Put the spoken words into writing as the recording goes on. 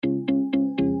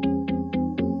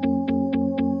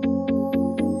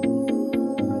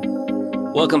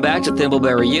Welcome back to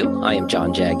Thimbleberry U. I am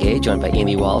John Jaggay, joined by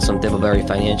Amy Wallace from Thimbleberry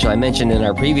Financial. I mentioned in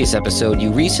our previous episode,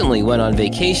 you recently went on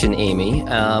vacation, Amy.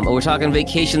 We're talking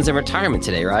vacations and retirement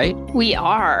today, right? We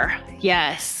are.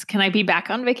 Yes. Can I be back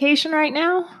on vacation right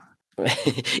now?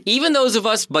 Even those of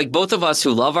us, like both of us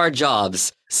who love our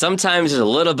jobs, sometimes there's a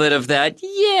little bit of that,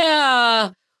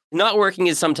 not working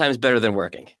is sometimes better than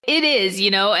working. It is,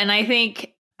 and I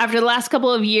think after the last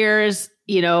couple of years,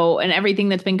 and everything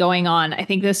that's been going on, I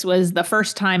think this was the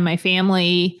first time my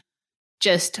family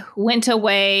just went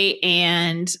away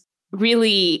and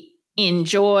really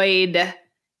enjoyed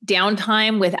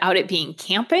downtime without it being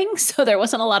camping. So there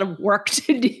wasn't a lot of work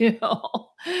to do.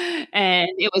 And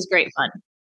it was great fun.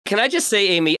 Can I just say,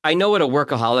 Amy, I know what a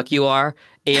workaholic you are.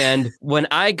 And when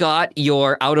I got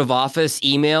your out of office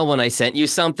email when I sent you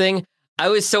something, I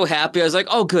was so happy. I was like,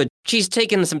 oh, good. She's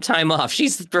taking some time off.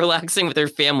 She's relaxing with her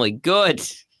family. Good.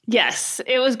 Yes,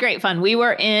 it was great fun. We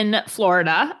were in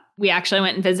Florida. We actually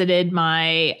went and visited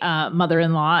my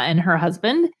mother-in-law and her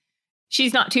husband.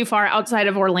 She's not too far outside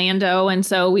of Orlando. And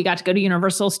so we got to go to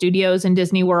Universal Studios and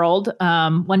Disney World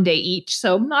one day each.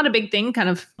 So not a big thing, kind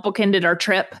of bookended our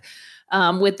trip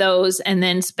with those, and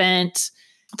then spent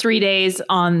 3 days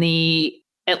on the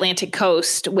Atlantic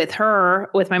coast with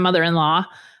my mother-in-law.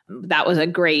 That was a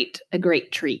great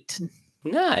treat.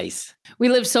 Nice. We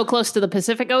live so close to the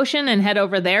Pacific Ocean and head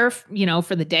over there,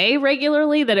 for the day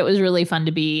regularly, that it was really fun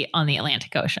to be on the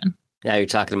Atlantic Ocean. Now you're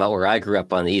talking about where I grew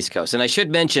up on the East Coast. And I should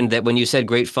mention that when you said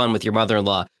great fun with your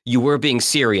mother-in-law, you were being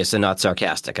serious and not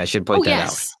sarcastic. I should point that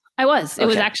out. I was. It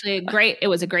was actually a great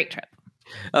trip.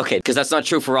 Okay, because that's not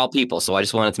true for all people. So I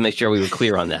just wanted to make sure we were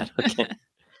clear on that. Okay.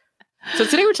 So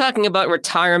today we're talking about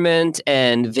retirement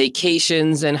and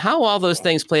vacations and how all those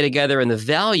things play together and the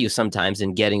value sometimes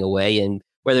in getting away, and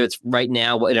whether it's right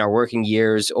now in our working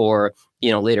years or,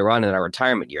 later on in our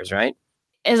retirement years, right?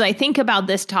 As I think about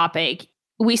this topic,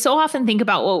 we so often think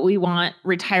about what we want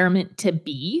retirement to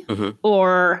be,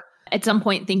 or at some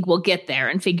point think we'll get there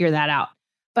and figure that out.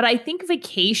 But I think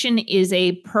vacation is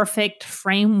a perfect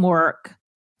framework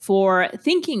for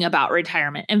thinking about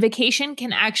retirement. And vacation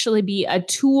can actually be a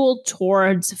tool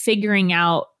towards figuring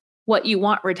out what you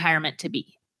want retirement to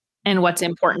be and what's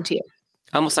important to you.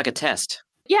 Almost like a test.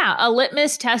 Yeah, a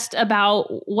litmus test about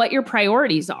what your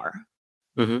priorities are.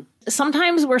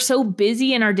 Sometimes we're so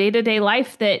busy in our day-to-day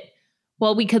life that,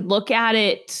 we could look at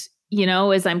it,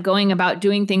 as I'm going about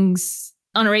doing things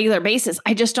on a regular basis.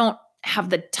 I just don't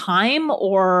have the time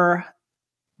or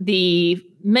the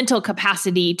mental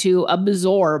capacity to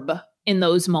absorb in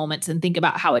those moments and think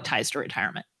about how it ties to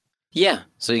retirement. Yeah.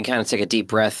 So you can kind of take a deep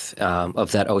breath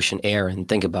of that ocean air and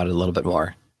think about it a little bit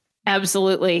more.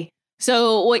 Absolutely.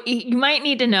 So what you might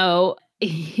need to know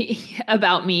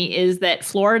about me is that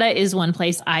Florida is one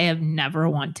place I have never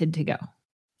wanted to go.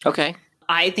 Okay.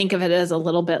 I think of it as a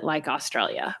little bit like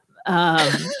Australia.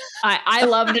 I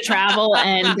love to travel,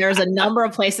 and there's a number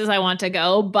of places I want to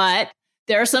go, but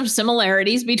there are some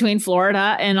similarities between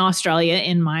Florida and Australia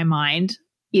in my mind,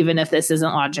 even if this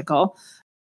isn't logical.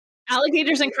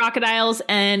 Alligators and crocodiles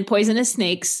and poisonous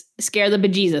snakes scare the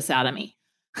bejesus out of me.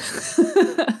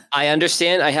 I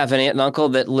understand. I have an aunt and uncle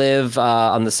that live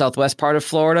on the southwest part of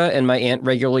Florida, and my aunt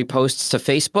regularly posts to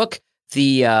Facebook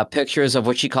the pictures of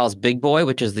what she calls Big Boy,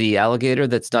 which is the alligator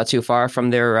that's not too far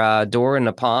from their door in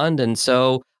a pond. And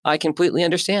so I completely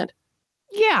understand.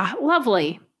 Yeah,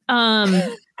 lovely.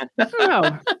 Oh.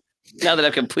 Now that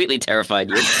I've completely terrified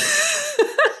you.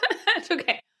 That's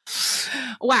okay.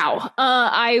 Wow.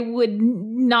 I would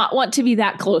not want to be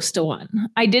that close to one.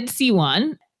 I did see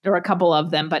one. There were a couple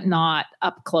of them, but not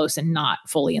up close and not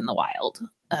fully in the wild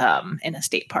in a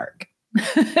state park.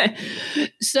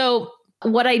 So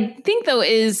what I think, though,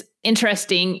 is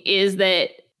interesting is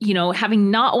that, having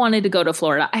not wanted to go to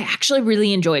Florida, I actually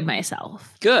really enjoyed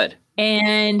myself. Good.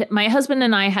 And my husband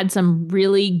and I had some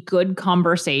really good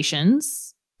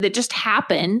conversations that just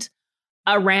happened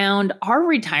around our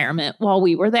retirement while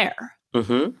we were there.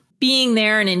 Being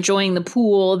there and enjoying the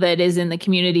pool that is in the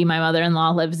community my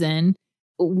mother-in-law lives in,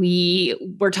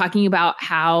 we were talking about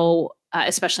how,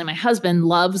 especially my husband,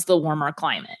 loves the warmer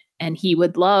climate. And he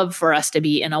would love for us to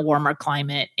be in a warmer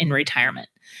climate in retirement.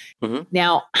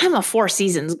 Now, I'm a Four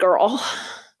Seasons girl.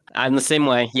 I'm the same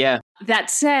way. Yeah. That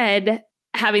said,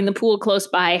 having the pool close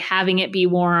by, having it be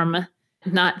warm,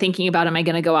 not thinking about, am I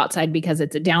going to go outside because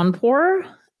it's a downpour,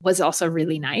 was also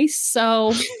really nice.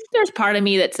 So there's part of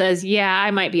me that says, yeah,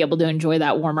 I might be able to enjoy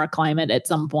that warmer climate at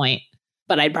some point,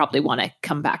 but I'd probably want to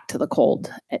come back to the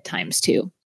cold at times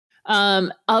too.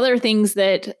 Other things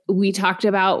that we talked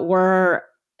about were,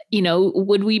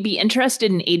 would we be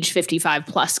interested in age 55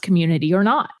 plus community or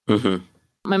not?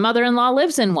 My mother-in-law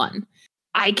lives in one.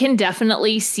 I can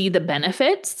definitely see the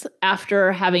benefits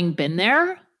after having been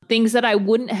there. Things that I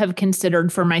wouldn't have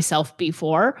considered for myself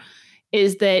before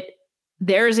is that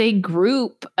there's a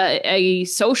group, a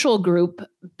social group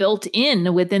built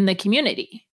in within the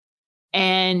community.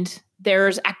 And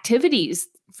there's activities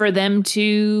for them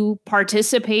to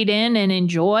participate in and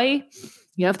enjoy.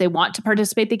 You know, if they want to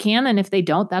participate, they can. And if they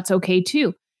don't, that's okay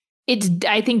too. It's,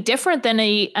 I think, different than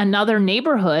another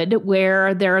neighborhood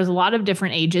where there is a lot of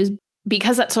different ages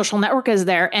because that social network is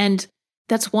there. And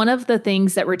that's one of the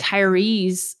things that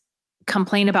retirees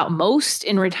complain about most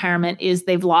in retirement is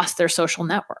they've lost their social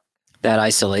network. That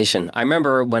isolation. I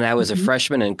remember when I was a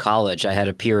freshman in college, I had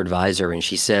a peer advisor and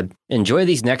she said, enjoy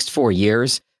these next 4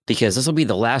 years because this will be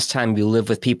the last time you live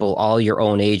with people all your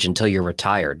own age until you're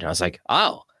retired. And I was like,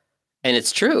 oh, and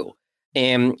it's true.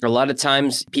 And a lot of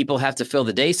times people have to fill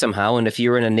the day somehow. And if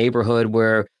you're in a neighborhood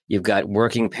where you've got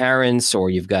working parents or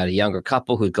you've got a younger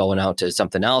couple who's going out to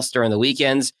something else during the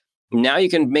weekends, now you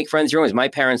can make friends your own. My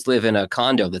parents live in a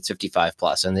condo that's 55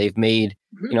 plus, and they've made,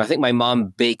 I think my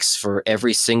mom bakes for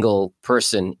every single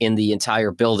person in the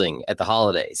entire building at the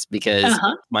holidays because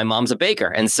my mom's a baker.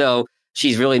 And so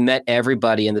she's really met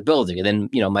everybody in the building. And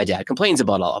then, my dad complains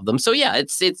about all of them. So yeah,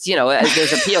 it's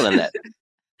there's appeal in that.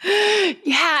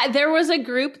 Yeah, there was a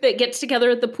group that gets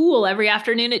together at the pool every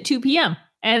afternoon at 2 p.m.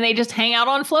 and they just hang out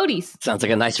on floaties. Sounds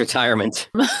like a nice retirement.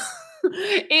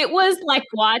 It was like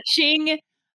watching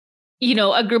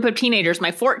a group of teenagers,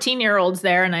 my 14-year-old's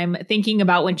there, and I'm thinking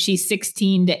about when she's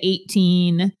 16 to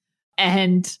 18,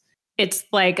 and it's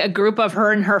like a group of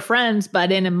her and her friends,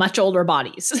 but in much older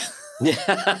bodies.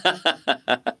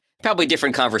 Probably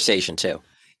different conversation, too.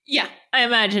 Yeah, I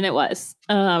imagine it was.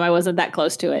 I wasn't that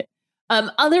close to it.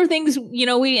 Other things,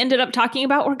 we ended up talking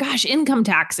about were, income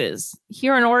taxes.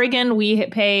 Here in Oregon, we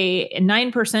pay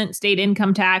 9% state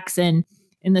income tax, and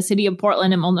in the city of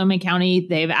Portland and Multnomah County,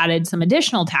 they've added some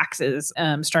additional taxes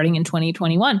starting in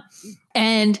 2021.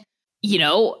 And,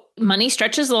 money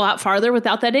stretches a lot farther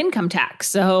without that income tax.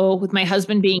 So with my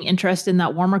husband being interested in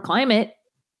that warmer climate,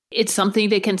 it's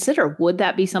something to consider. Would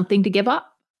that be something to give up?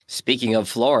 Speaking of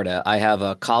Florida, I have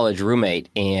a college roommate,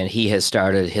 and he has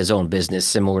started his own business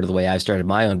similar to the way I've started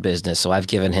my own business. So I've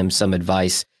given him some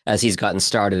advice as he's gotten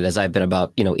started, as I've been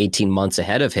about, 18 months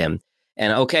ahead of him.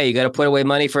 And okay, you got to put away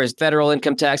money for his federal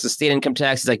income tax, the state income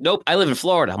tax. He's like, nope, I live in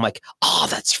Florida. I'm like, oh,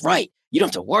 that's right. You don't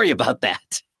have to worry about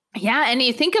that. Yeah. And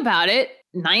you think about it,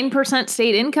 9%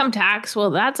 state income tax.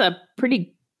 Well, that's a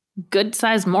pretty good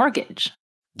sized mortgage.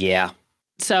 Yeah.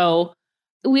 So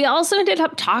we also ended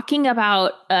up talking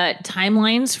about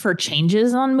timelines for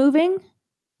changes on moving.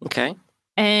 Okay.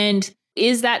 And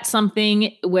is that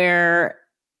something where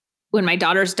when my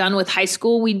daughter's done with high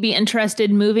school, we'd be interested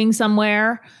in moving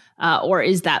somewhere? Or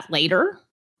is that later?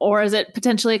 Or is it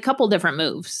potentially a couple different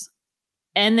moves?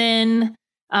 And then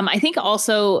I think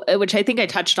also, which I think I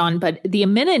touched on, but the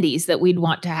amenities that we'd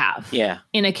want to have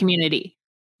in a community,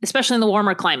 especially in the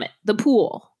warmer climate, the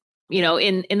pool.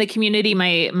 In the community,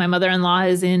 my mother-in-law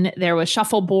is in there with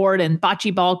shuffleboard and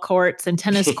bocce ball courts and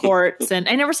tennis courts. And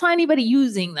I never saw anybody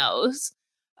using those.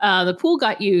 The pool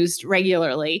got used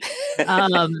regularly.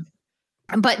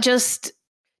 But just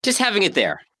having it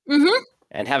there. Mm-hmm.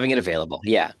 And having it available.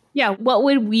 Yeah. Yeah. What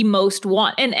would we most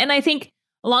want? And I think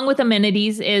along with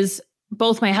amenities is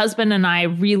both my husband and I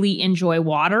really enjoy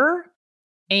water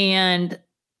and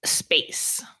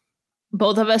space.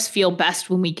 Both of us feel best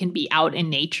when we can be out in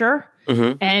nature.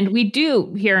 Mm-hmm. And we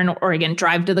do here in Oregon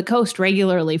drive to the coast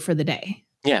regularly for the day.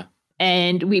 Yeah.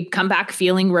 And we come back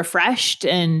feeling refreshed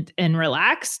and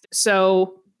relaxed.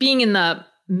 So being in the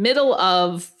middle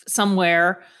of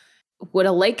somewhere, would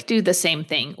a lake do the same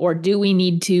thing? Or do we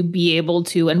need to be able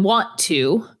to and want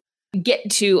to get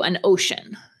to an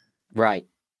ocean? Right.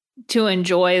 To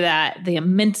enjoy the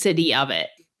immensity of it.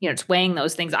 It's weighing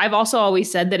those things. I've also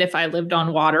always said that if I lived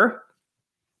on water,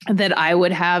 that I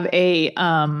would have a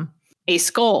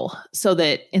scull so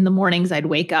that in the mornings I'd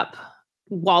wake up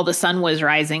while the sun was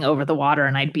rising over the water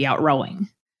and I'd be out rowing.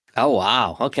 Oh,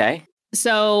 wow. Okay.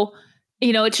 So,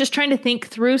 it's just trying to think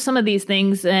through some of these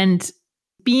things and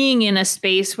being in a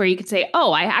space where you could say,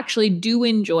 oh, I actually do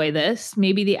enjoy this.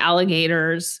 Maybe the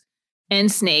alligators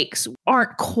and snakes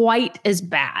aren't quite as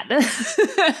bad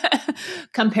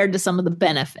compared to some of the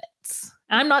benefits.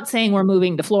 I'm not saying we're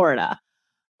moving to Florida,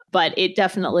 but it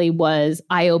definitely was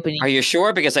eye-opening. Are you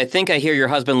sure? Because I think I hear your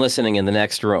husband listening in the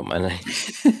next room. And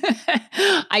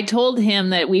I told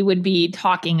him that we would be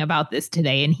talking about this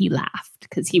today, and he laughed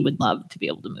because he would love to be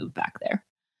able to move back there.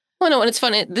 Well, no, and it's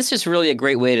fun. This is really a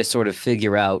great way to sort of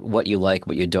figure out what you like,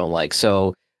 what you don't like.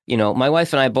 So, My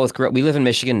wife and I both grew up, we live in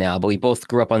Michigan now, but we both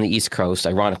grew up on the East Coast,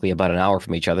 ironically, about an hour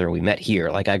from each other. We met here.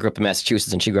 Like I grew up in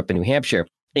Massachusetts and she grew up in New Hampshire.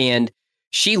 And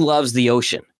she loves the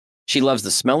ocean. She loves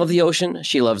the smell of the ocean.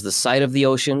 She loves the sight of the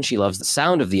ocean. She loves the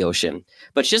sound of the ocean,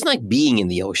 but she doesn't like being in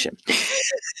the ocean.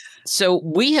 So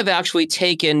we have actually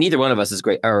taken, neither one of us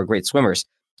are great swimmers.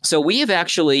 So we have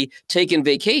actually taken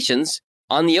vacations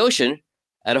on the ocean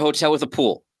at a hotel with a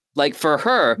pool. Like for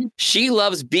her, she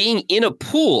loves being in a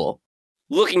pool,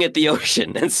 looking at the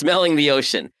ocean and smelling the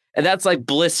ocean. And that's like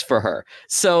bliss for her.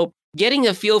 So getting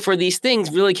a feel for these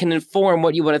things really can inform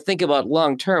what you want to think about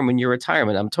long-term in your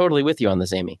retirement. I'm totally with you on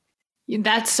this, Amy.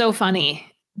 That's so funny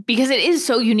because it is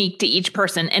so unique to each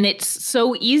person. And it's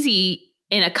so easy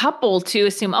in a couple to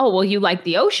assume, oh, well, you like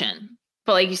the ocean.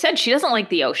 But like you said, she doesn't like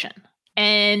the ocean.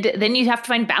 And then you have to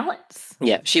find balance.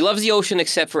 Yeah, she loves the ocean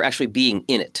except for actually being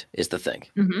in it is the thing.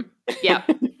 Mm-hmm. Yeah,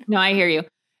 no, I hear you.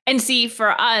 And see,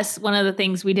 for us, one of the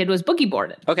things we did was boogie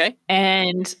boarded. Okay.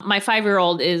 And my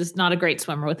 5-year-old is not a great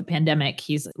swimmer with the pandemic.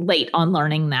 He's late on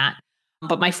learning that.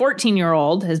 But my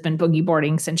 14-year-old has been boogie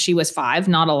boarding since she was 5,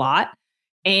 not a lot.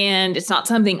 And it's not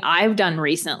something I've done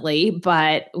recently,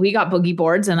 but we got boogie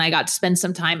boards and I got to spend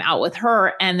some time out with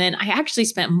her. And then I actually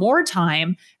spent more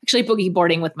time actually boogie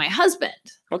boarding with my husband.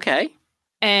 Okay.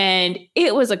 And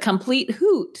it was a complete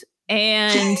hoot.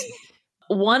 And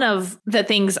one of the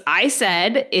things I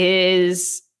said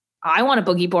is, I want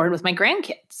to boogie board with my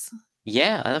grandkids.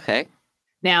 Yeah, okay.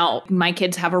 Now, my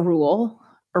kids have a rule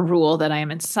that I am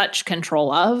in such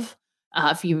control of.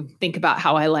 If you think about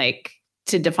how I like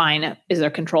to define, is there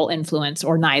control, influence,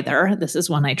 or neither? This is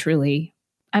one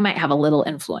I might have a little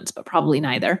influence, but probably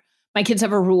neither. My kids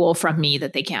have a rule from me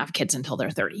that they can't have kids until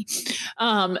they're 30.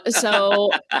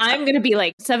 So I'm going to be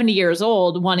like 70 years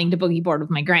old wanting to boogie board with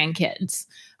my grandkids.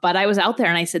 But I was out there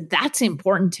and I said, that's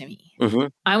important to me. Mm-hmm.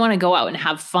 I want to go out and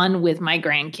have fun with my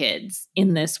grandkids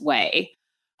in this way.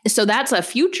 So that's a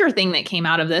future thing that came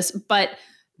out of this. But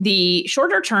the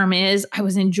shorter term is I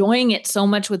was enjoying it so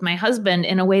much with my husband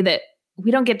in a way that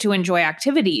we don't get to enjoy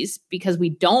activities because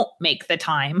we don't make the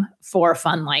time for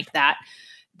fun like that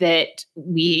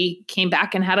we came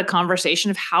back and had a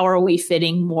conversation of how are we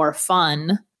fitting more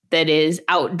fun that is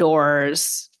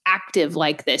outdoors, active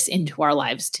like this into our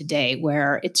lives today,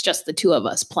 where it's just the two of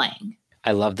us playing.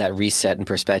 I love that reset and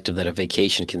perspective that a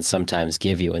vacation can sometimes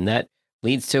give you. And that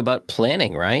leads to about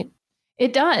planning, right?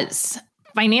 It does.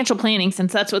 Financial planning,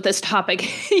 since that's what this topic,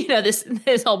 this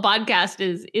whole podcast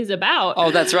is about. Oh,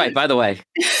 that's right. By the way.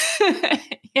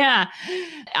 Yeah.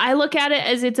 I look at it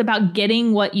as it's about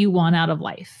getting what you want out of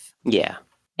life. Yeah.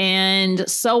 And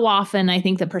so often I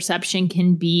think the perception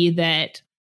can be that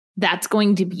that's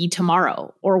going to be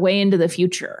tomorrow or way into the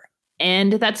future.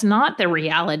 And that's not the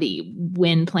reality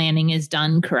when planning is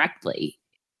done correctly.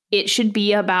 It should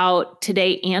be about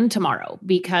today and tomorrow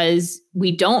because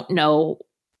we don't know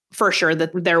for sure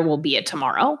that there will be a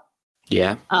tomorrow.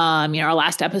 Yeah. Our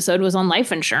last episode was on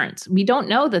life insurance. We don't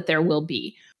know that there will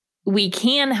be. We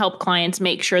can help clients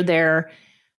make sure they're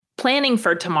planning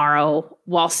for tomorrow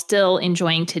while still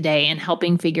enjoying today and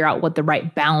helping figure out what the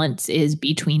right balance is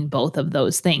between both of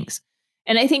those things.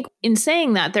 And I think in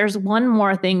saying that, there's one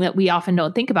more thing that we often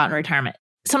don't think about in retirement.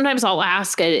 Sometimes I'll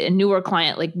ask a newer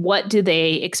client, like, what do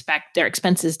they expect their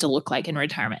expenses to look like in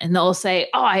retirement? And they'll say,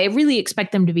 oh, I really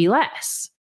expect them to be less.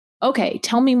 Okay,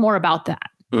 tell me more about that.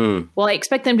 Well, I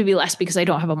expect them to be less because I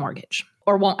don't have a mortgage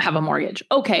or won't have a mortgage.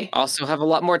 Okay. Also have a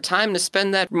lot more time to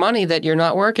spend that money that you're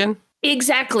not working.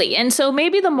 Exactly. And so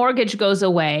maybe the mortgage goes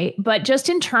away, but just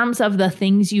in terms of the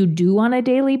things you do on a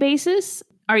daily basis,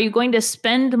 are you going to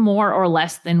spend more or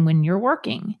less than when you're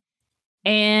working?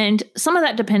 And some of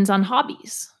that depends on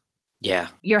hobbies. Yeah.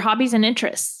 Your hobbies and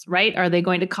interests, right? Are they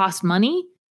going to cost money?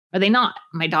 Are they not?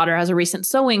 My daughter has a recent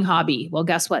sewing hobby. Well,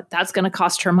 guess what? That's going to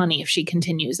cost her money if she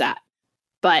continues that.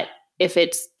 But if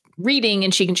it's reading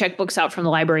and she can check books out from the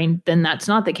library, then that's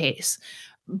not the case.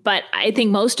 But I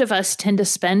think most of us tend to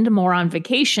spend more on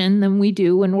vacation than we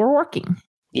do when we're working.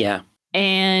 Yeah.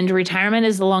 And retirement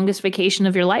is the longest vacation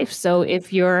of your life. So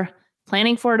if you're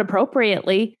planning for it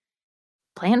appropriately,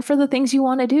 plan for the things you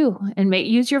want to do and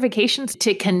use your vacations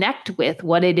to connect with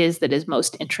what it is that is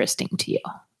most interesting to you.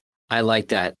 I like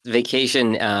that.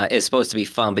 Vacation is supposed to be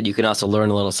fun, but you can also learn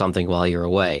a little something while you're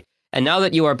away. And now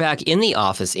that you are back in the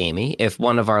office, Amy, if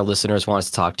one of our listeners wants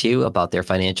to talk to you about their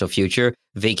financial future,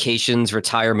 vacations,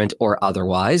 retirement, or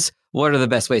otherwise, what are the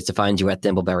best ways to find you at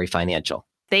Thimbleberry Financial?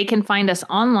 They can find us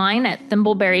online at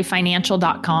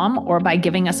thimbleberryfinancial.com or by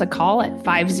giving us a call at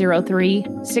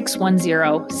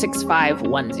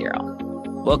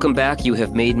 503-610-6510. Welcome back. You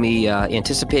have made me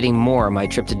anticipating more my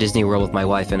trip to Disney World with my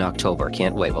wife in October.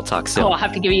 Can't wait. We'll talk soon. Oh, I'll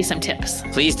have to give you some tips.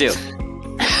 Please do.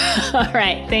 All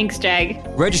right. Thanks, Jag.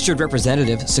 Registered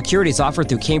representative. Securities offered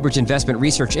through Cambridge Investment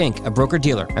Research, Inc., a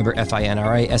broker-dealer, member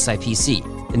FINRA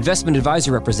SIPC. Investment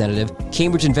advisor representative.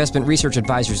 Cambridge Investment Research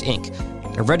Advisors, Inc.,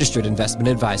 a registered investment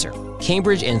advisor.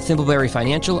 Cambridge and Thimbleberry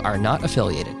Financial are not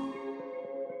affiliated.